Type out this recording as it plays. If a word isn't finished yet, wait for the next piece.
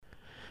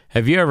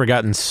Have you ever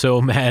gotten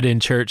so mad in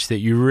church that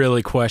you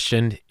really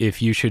questioned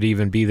if you should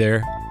even be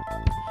there?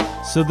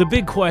 So the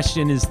big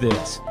question is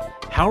this: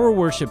 how are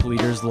worship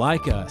leaders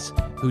like us,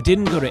 who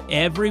didn't go to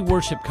every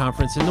worship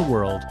conference in the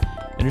world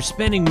and are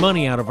spending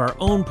money out of our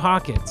own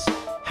pockets,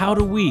 how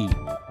do we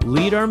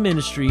lead our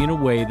ministry in a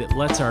way that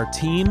lets our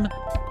team,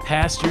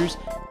 pastors,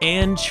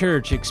 and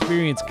church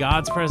experience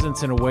God's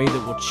presence in a way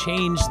that will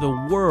change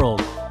the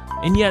world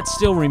and yet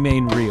still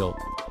remain real?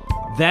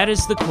 That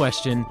is the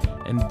question,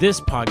 and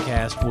this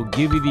podcast will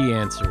give you the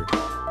answer.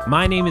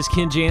 My name is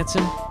Ken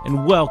Jansen,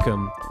 and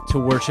welcome to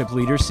Worship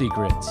Leader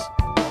Secrets.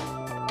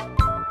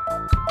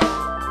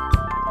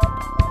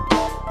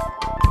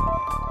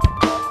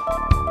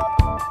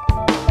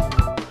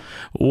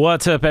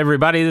 What's up,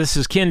 everybody? This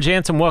is Ken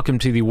Jansen. Welcome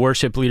to the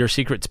Worship Leader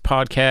Secrets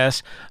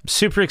podcast. I'm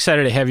super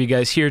excited to have you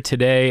guys here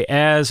today,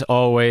 as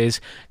always,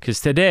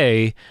 because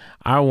today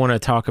I want to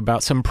talk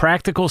about some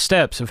practical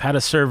steps of how to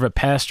serve a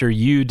pastor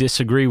you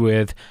disagree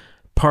with,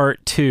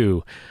 part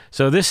 2.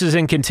 So this is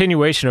in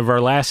continuation of our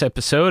last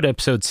episode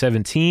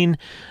 17,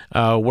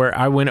 where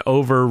I went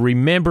over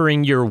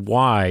remembering your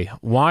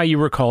why you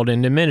were called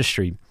into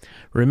ministry.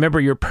 Remember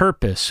your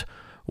purpose.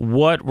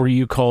 What were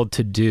you called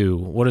to do?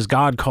 What has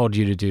God called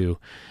you to do?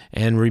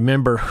 And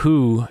remember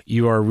who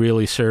you are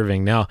really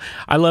serving. Now,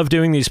 I love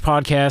doing these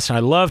podcasts, and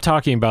I love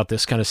talking about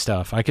this kind of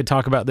stuff. I could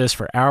talk about this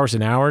for hours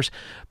and hours,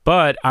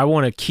 but I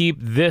want to keep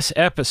this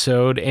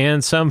episode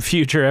and some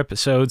future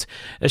episodes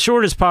as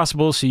short as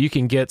possible so you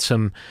can get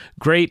some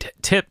great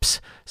tips,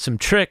 some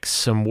tricks,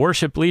 some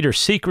worship leader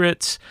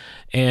secrets,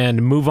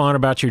 and move on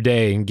about your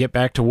day and get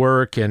back to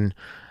work. And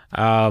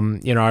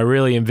I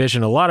really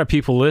envision a lot of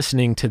people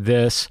listening to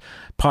this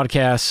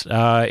podcast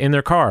in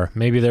their car.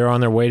 Maybe they're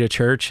on their way to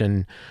church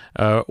and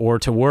or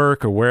to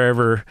work or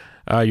wherever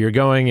you're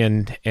going,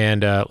 and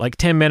like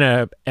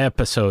 10-minute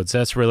episodes.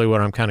 That's really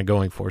what I'm kind of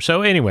going for.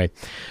 So anyway,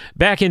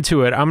 back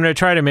into it. I'm going to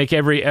try to make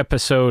every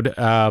episode.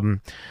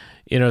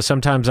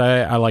 Sometimes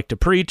I like to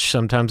preach.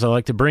 Sometimes I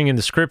like to bring in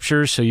the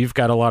scriptures, so you've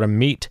got a lot of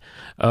meat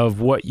of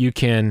what you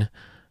can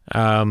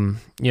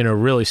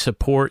really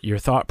support your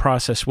thought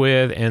process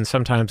with, and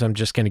sometimes I'm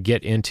just going to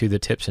get into the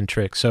tips and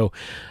tricks. So,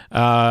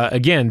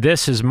 again,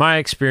 this is my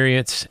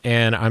experience,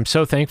 and I'm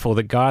so thankful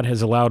that God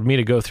has allowed me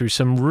to go through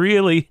some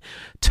really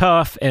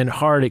tough and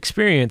hard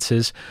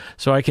experiences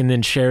so I can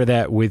then share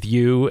that with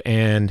you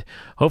and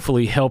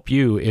hopefully help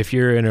you if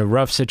you're in a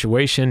rough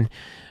situation.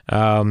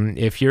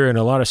 If you're in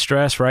a lot of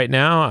stress right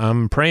now,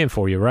 I'm praying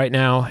for you right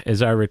now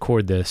as I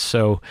record this.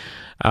 So,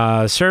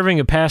 serving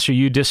a pastor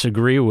you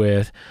disagree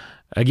with,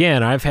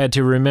 again, I've had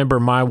to remember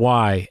my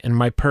why and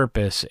my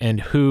purpose and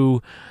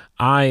who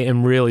I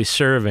am really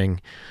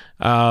serving.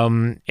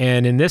 And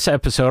in this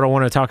episode, I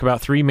want to talk about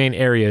 3 main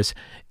areas: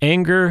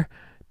 anger,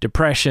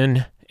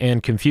 depression,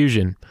 and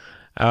confusion.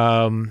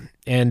 I've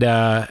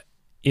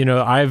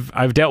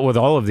dealt with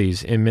all of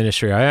these in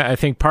ministry. I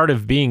think part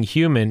of being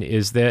human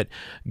is that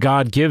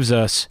God gives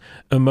us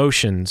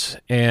emotions.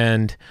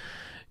 And,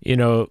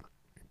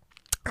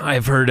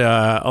 I've heard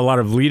a lot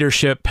of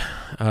leadership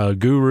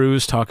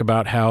gurus talk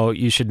about how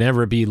you should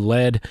never be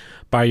led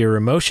by your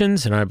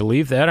emotions, and I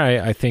believe that.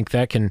 I think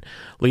that can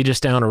lead us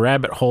down a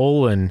rabbit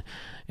hole, and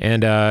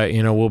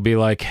we'll be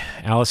like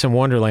Alice in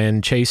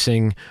Wonderland,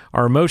 chasing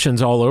our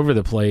emotions all over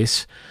the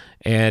place,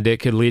 and it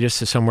could lead us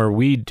to somewhere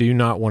we do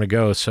not want to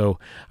go. So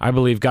I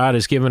believe God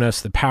has given us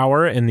the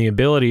power and the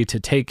ability to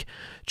take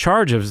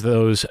charge of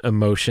those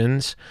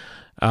emotions,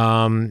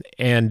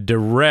 and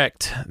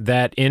direct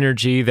that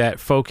energy, that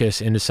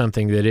focus into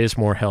something that is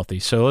more healthy.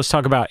 So let's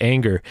talk about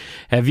anger.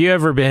 Have you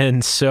ever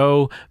been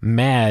so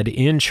mad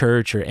in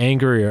church or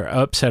angry or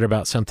upset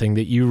about something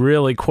that you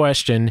really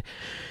question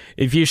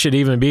if you should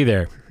even be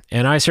there?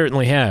 And I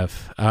certainly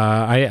have.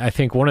 I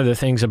think one of the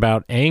things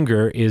about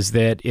anger is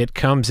that it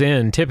comes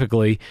in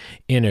typically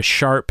in a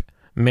sharp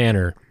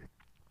manner.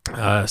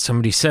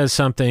 Somebody says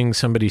something,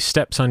 somebody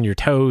steps on your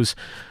toes,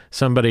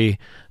 somebody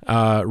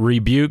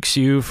rebukes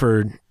you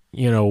for,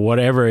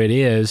 whatever it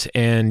is,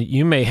 and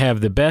you may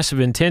have the best of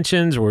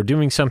intentions or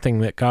doing something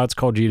that God's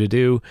called you to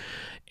do,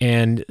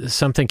 and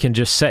something can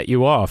just set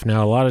you off.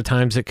 Now, a lot of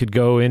times it could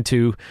go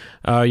into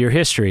your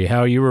history,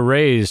 how you were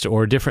raised,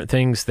 or different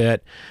things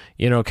that,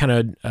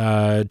 kind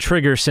of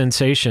trigger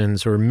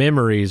sensations or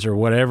memories or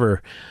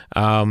whatever,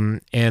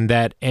 and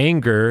that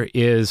anger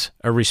is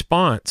a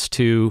response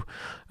to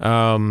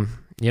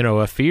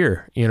a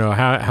fear.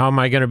 How am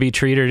I going to be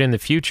treated in the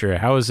future?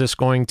 How is this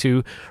going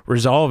to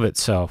resolve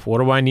itself? What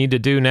do I need to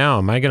do now?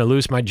 Am I going to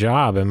lose my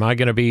job? Am I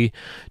going to be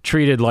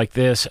treated like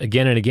this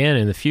again and again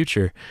in the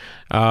future?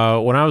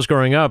 When I was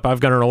growing up, I've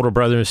got an older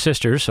brother and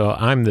sister, so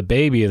I'm the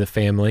baby of the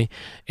family,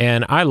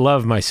 and I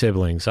love my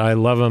siblings. I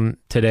love them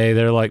today.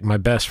 They're like my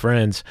best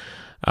friends.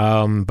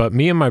 But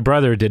me and my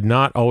brother did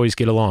not always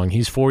get along.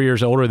 He's 4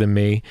 years older than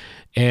me,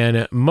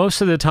 and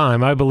most of the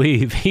time, I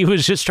believe he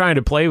was just trying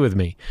to play with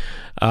me,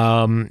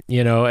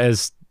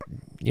 as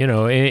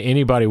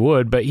anybody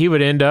would. But he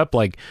would end up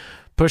like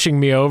pushing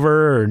me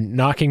over or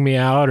knocking me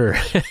out, or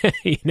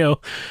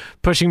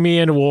pushing me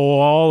into a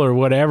wall or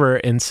whatever.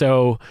 And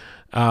so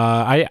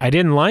I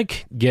didn't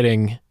like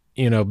getting,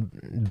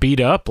 beat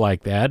up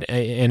like that,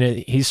 and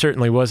he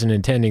certainly wasn't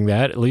intending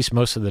that, at least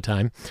most of the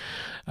time.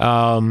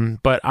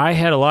 But I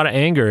had a lot of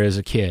anger as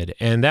a kid,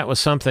 and that was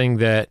something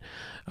that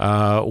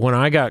when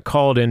I got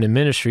called into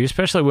ministry,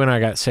 especially when I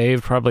got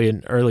saved, probably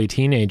an early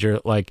teenager,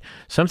 like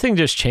something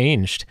just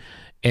changed.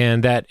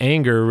 And that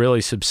anger really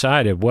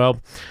subsided.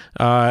 Well,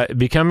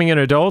 becoming an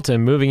adult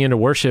and moving into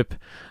worship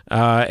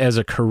as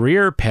a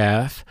career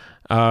path,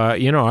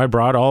 I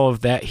brought all of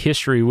that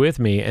history with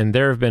me. And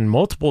there have been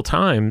multiple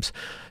times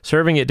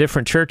serving at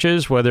different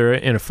churches, whether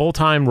in a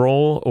full-time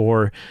role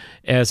or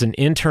as an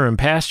interim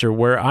pastor,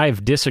 where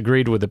I've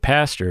disagreed with the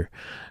pastor.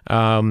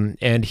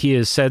 And he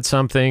has said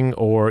something,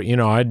 or,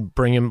 I'd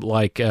bring him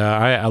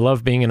I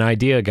love being an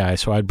idea guy.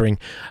 So I'd bring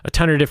a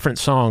ton of different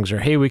songs, or,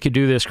 hey, we could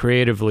do this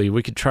creatively.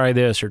 We could try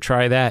this or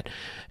try that.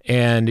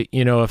 And,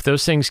 if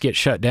those things get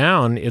shut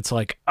down, it's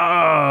like,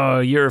 oh,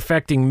 you're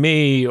affecting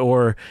me,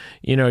 or,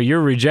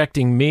 you're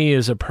rejecting me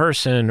as a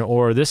person,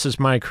 or this is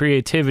my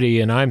creativity.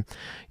 And I'm,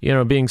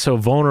 being so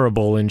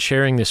vulnerable and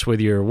sharing this with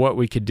you, or what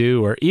we could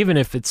do, or even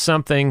if it's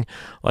something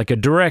like a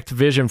direct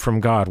vision from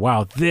God,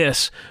 wow,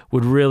 this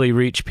would really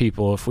reach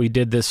people if we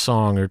did this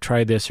song or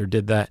tried this or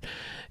did that.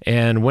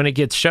 And when it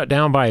gets shut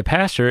down by a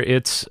pastor,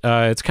 it's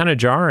kind of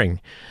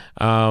jarring.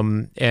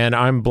 And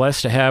I'm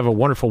blessed to have a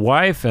wonderful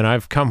wife, and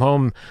I've come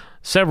home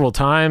several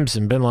times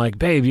and been like,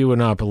 babe, you would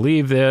not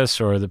believe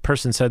this, or the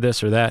person said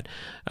this or that.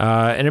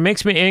 And it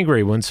makes me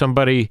angry when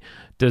somebody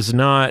does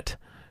not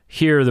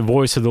hear the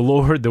voice of the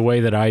Lord the way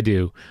that I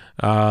do,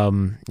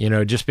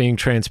 just being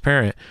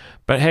transparent.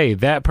 But hey,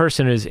 that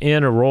person is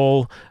in a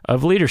role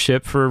of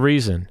leadership for a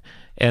reason.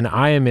 And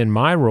I am in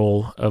my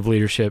role of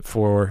leadership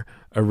for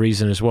a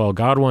reason as well.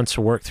 God wants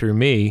to work through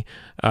me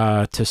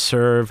to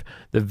serve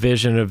the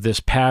vision of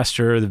this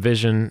pastor, the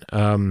vision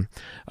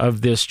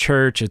of this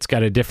church. It's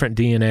got a different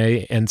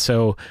DNA. And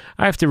so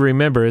I have to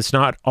remember it's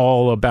not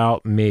all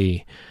about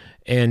me.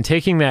 And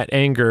taking that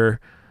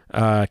anger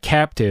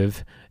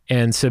captive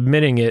and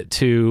submitting it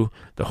to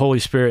the Holy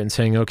Spirit and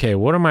saying, okay,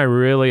 what am I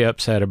really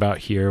upset about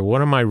here?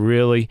 What am I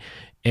really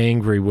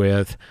angry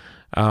with?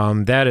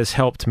 That has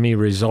helped me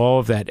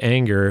resolve that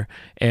anger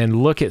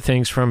and look at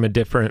things from a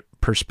different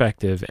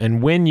perspective.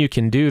 And when you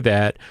can do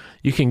that,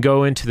 you can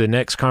go into the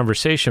next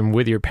conversation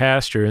with your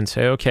pastor and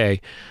say, okay,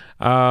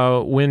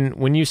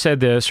 when you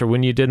said this, or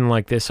when you didn't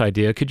like this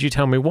idea, could you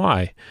tell me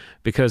why?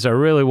 Because I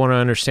really want to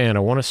understand.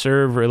 I want to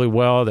serve really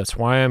well. That's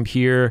why I'm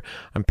here.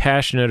 I'm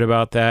passionate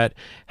about that.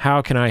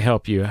 How can I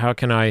help you? How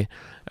can I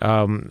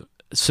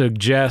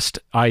suggest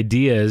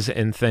ideas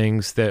and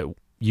things that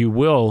you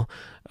will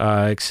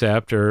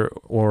accept, or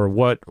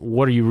what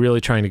are you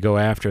really trying to go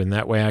after? And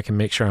that way I can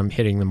make sure I'm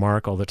hitting the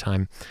mark all the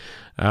time.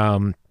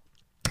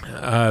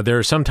 There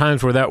are some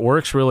times where that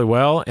works really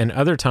well, and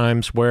other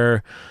times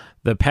where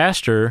the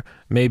pastor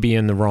may be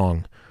in the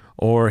wrong,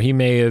 or he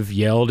may have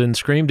yelled and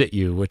screamed at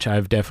you, which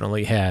I've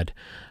definitely had.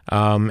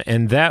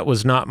 And that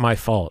was not my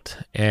fault.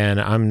 And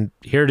I'm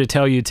here to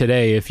tell you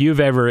today, if you've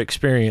ever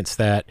experienced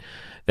that,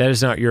 that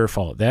is not your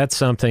fault. That's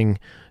something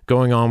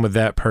going on with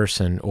that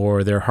person,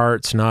 or their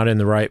heart's not in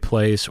the right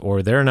place,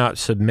 or they're not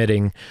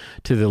submitting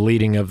to the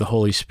leading of the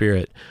Holy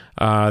Spirit.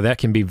 That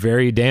can be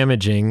very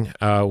damaging,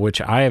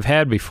 which I have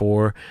had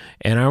before,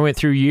 and I went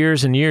through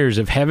years and years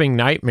of having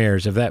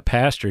nightmares of that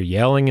pastor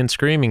yelling and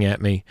screaming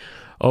at me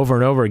over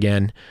and over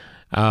again.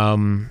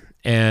 And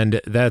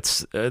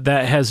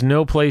that has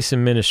no place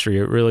in ministry.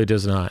 It really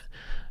does not.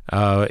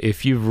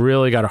 If you've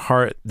really got a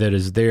heart that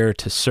is there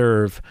to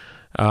serve,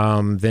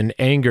 then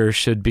anger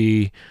should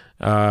be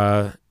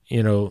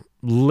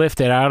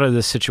lifted out of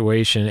the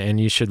situation, and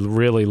you should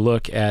really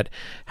look at,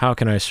 how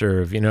can I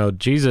serve?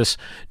 Jesus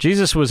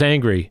was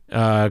angry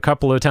a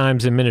couple of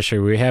times in ministry.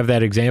 We have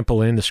that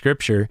example in the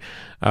scripture,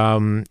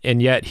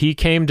 and yet he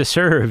came to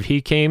serve.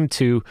 He came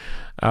to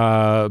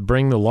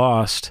bring the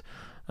lost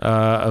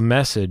a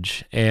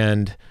message.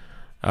 And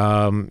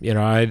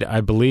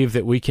I believe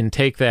that we can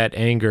take that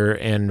anger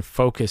and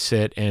focus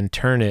it and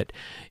turn it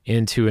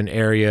into an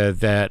area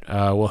that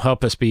will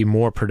help us be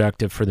more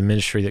productive for the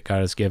ministry that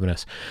God has given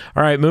us.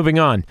 All right, moving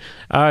on.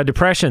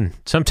 Depression.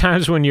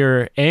 Sometimes when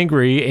you're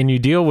angry and you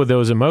deal with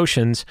those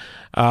emotions,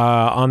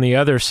 on the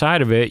other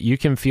side of it, you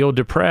can feel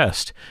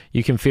depressed.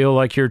 You can feel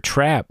like you're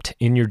trapped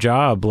in your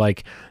job,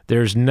 like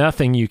there's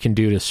nothing you can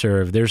do to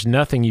serve. There's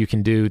nothing you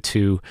can do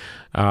to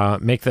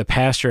make the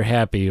pastor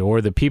happy,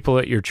 or the people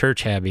at your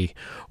church happy,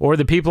 or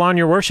the people on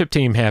your worship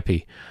team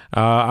happy.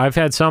 I've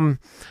had some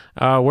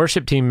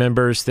worship team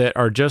members that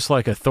are just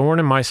like a thorn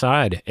in my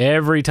side.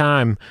 Every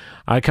time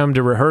I come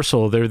to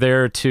rehearsal, they're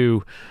there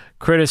to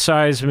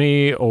criticize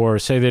me, or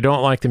say they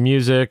don't like the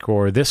music,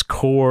 or this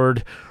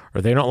chord,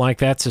 or they don't like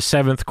that's a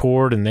seventh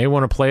chord and they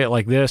want to play it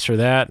like this or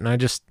that. And I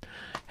just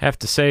have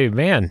to say,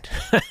 man,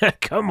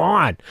 come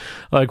on.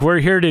 Like, we're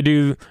here to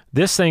do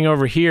this thing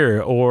over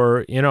here.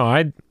 Or,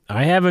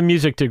 I have a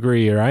music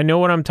degree, or I know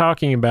what I'm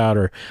talking about,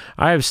 or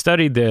I have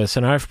studied this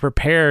and I've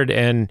prepared,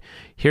 and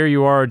here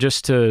you are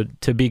just to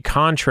be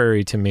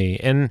contrary to me.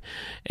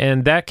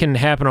 And that can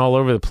happen all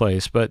over the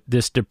place. But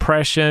this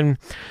depression,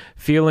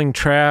 feeling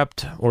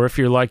trapped, or if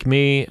you're like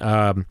me,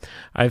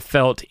 I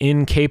felt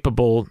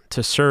incapable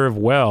to serve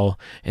well,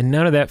 and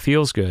none of that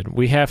feels good.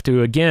 We have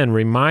to, again,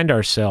 remind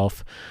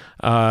ourselves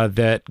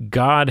that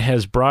God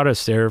has brought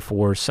us there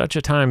for such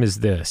a time as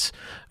this,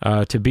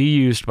 to be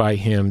used by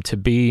Him, to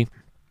be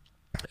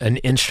an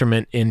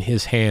instrument in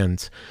His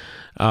hands.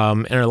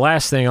 And our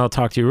last thing I'll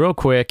talk to you real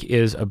quick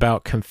is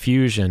about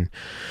confusion.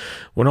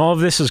 When all of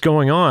this is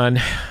going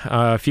on,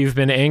 if you've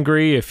been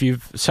angry, if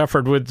you've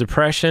suffered with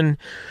depression,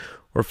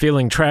 or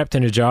feeling trapped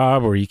in a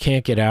job, or you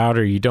can't get out,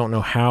 or you don't know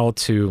how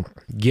to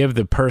give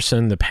the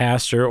person, the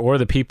pastor, or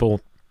the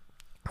people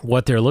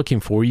what they're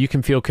looking for, you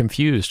can feel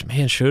confused.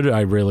 Man, should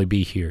I really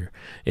be here?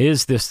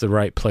 Is this the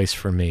right place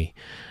for me?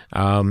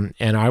 And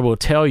I will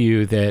tell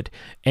you that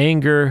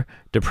anger,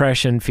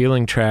 depression,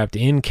 feeling trapped,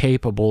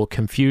 incapable,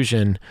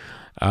 confusion,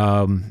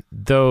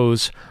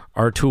 those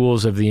are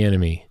tools of the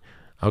enemy.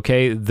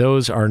 Okay?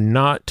 Those are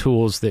not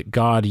tools that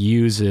God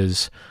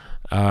uses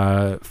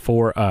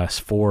for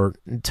us,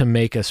 to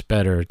make us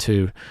better,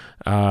 to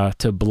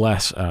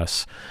bless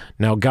us.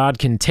 Now, God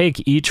can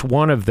take each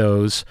one of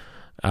those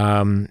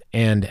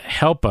and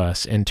help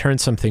us and turn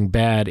something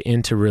bad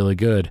into really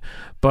good.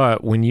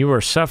 But when you are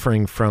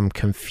suffering from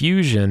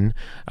confusion,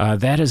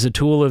 that is a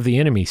tool of the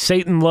enemy.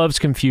 Satan loves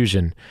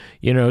confusion,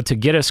 to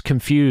get us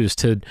confused,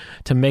 to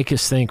make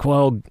us think,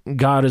 well,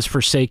 God has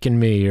forsaken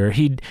me, or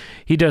he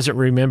doesn't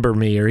remember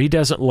me, or he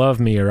doesn't love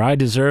me, or I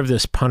deserve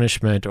this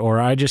punishment, or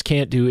I just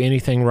can't do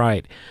anything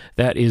right.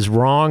 That is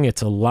wrong.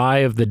 It's a lie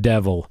of the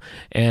devil.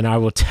 And I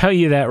will tell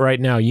you that right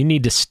now. You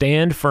need to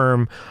stand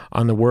firm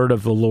on the word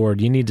of the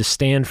Lord. You need to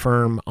stand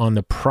firm on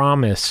the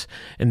promise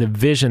and the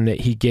vision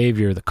that He gave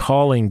you, the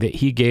calling that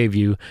He gave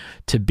you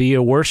to be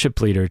a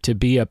worship leader, to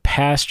be a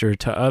pastor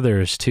to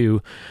others,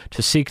 to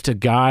seek to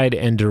guide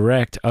and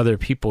direct other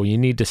people. You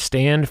need to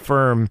stand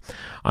firm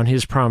on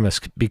His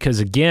promise, because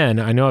again,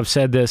 I know I've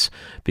said this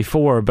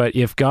before, but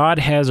if God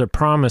has a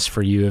promise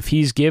for you, if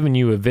He's given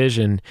you a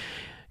vision,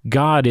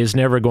 God is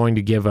never going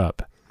to give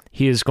up.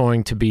 He is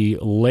going to be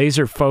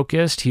laser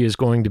focused. He is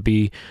going to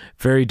be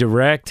very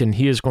direct, and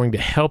He is going to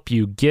help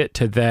you get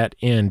to that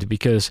end,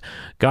 because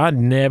God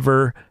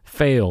never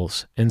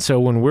fails. And so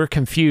when we're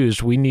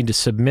confused, we need to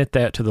submit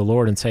that to the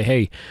Lord and say,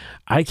 hey,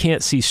 I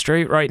can't see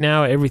straight right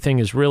now. Everything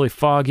is really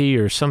foggy,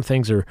 or some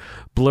things are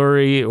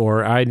blurry,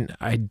 or I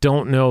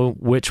don't know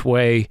which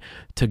way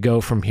to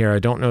go from here. I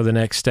don't know the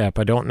next step.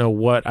 I don't know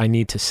what I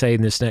need to say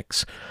in this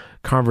next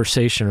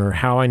conversation, or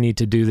how I need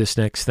to do this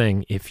next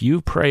thing. If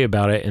you pray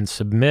about it and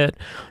submit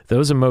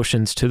those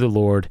emotions to the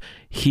Lord,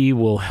 He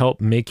will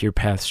help make your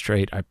path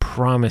straight. I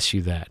promise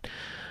you that.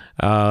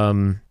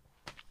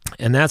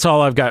 And that's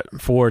all I've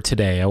got for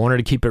today. I wanted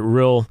to keep it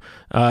real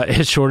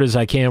as short as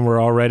I can.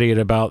 We're already at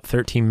about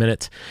 13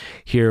 minutes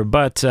here.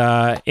 But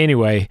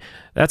anyway,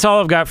 that's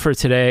all I've got for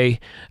today.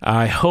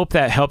 I hope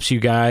that helps you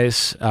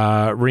guys.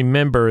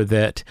 Remember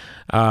that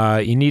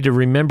you need to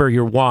remember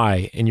your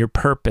why and your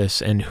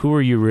purpose and who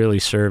are you really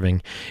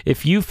serving.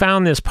 If you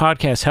found this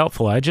podcast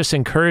helpful, I just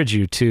encourage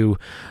you to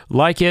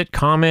like it,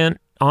 comment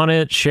on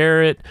it,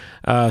 share it,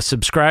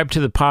 subscribe to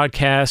the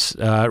podcast.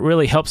 It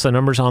really helps the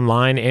numbers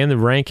online and the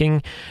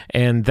ranking,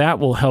 and that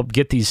will help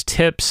get these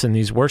tips and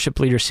these worship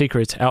leader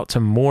secrets out to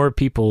more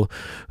people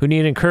who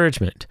need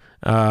encouragement,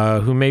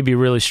 who may be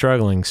really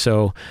struggling.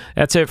 So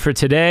that's it for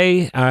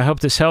today. I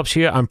hope this helps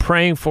you. I'm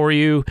praying for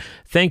you.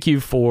 Thank you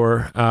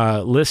for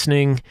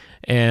listening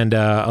and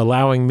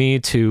allowing me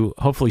to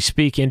hopefully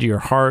speak into your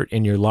heart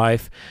and your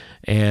life,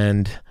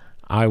 and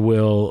I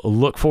will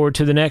look forward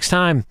to the next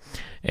time.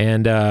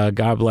 And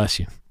God bless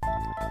you.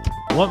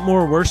 Want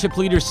more worship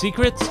leader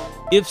secrets?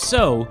 If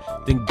so,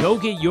 then go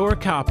get your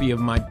copy of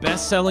my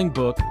best-selling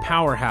book,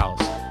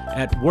 Powerhouse,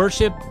 at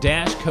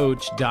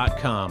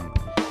worship-coach.com.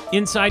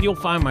 Inside, you'll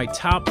find my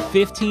top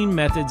 15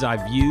 methods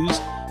I've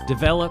used,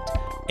 developed,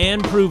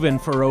 and proven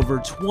for over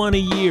 20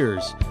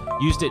 years,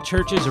 used at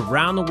churches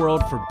around the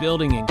world for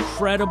building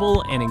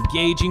incredible and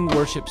engaging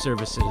worship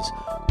services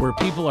where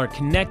people are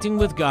connecting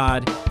with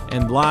God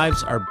and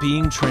lives are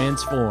being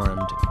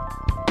transformed.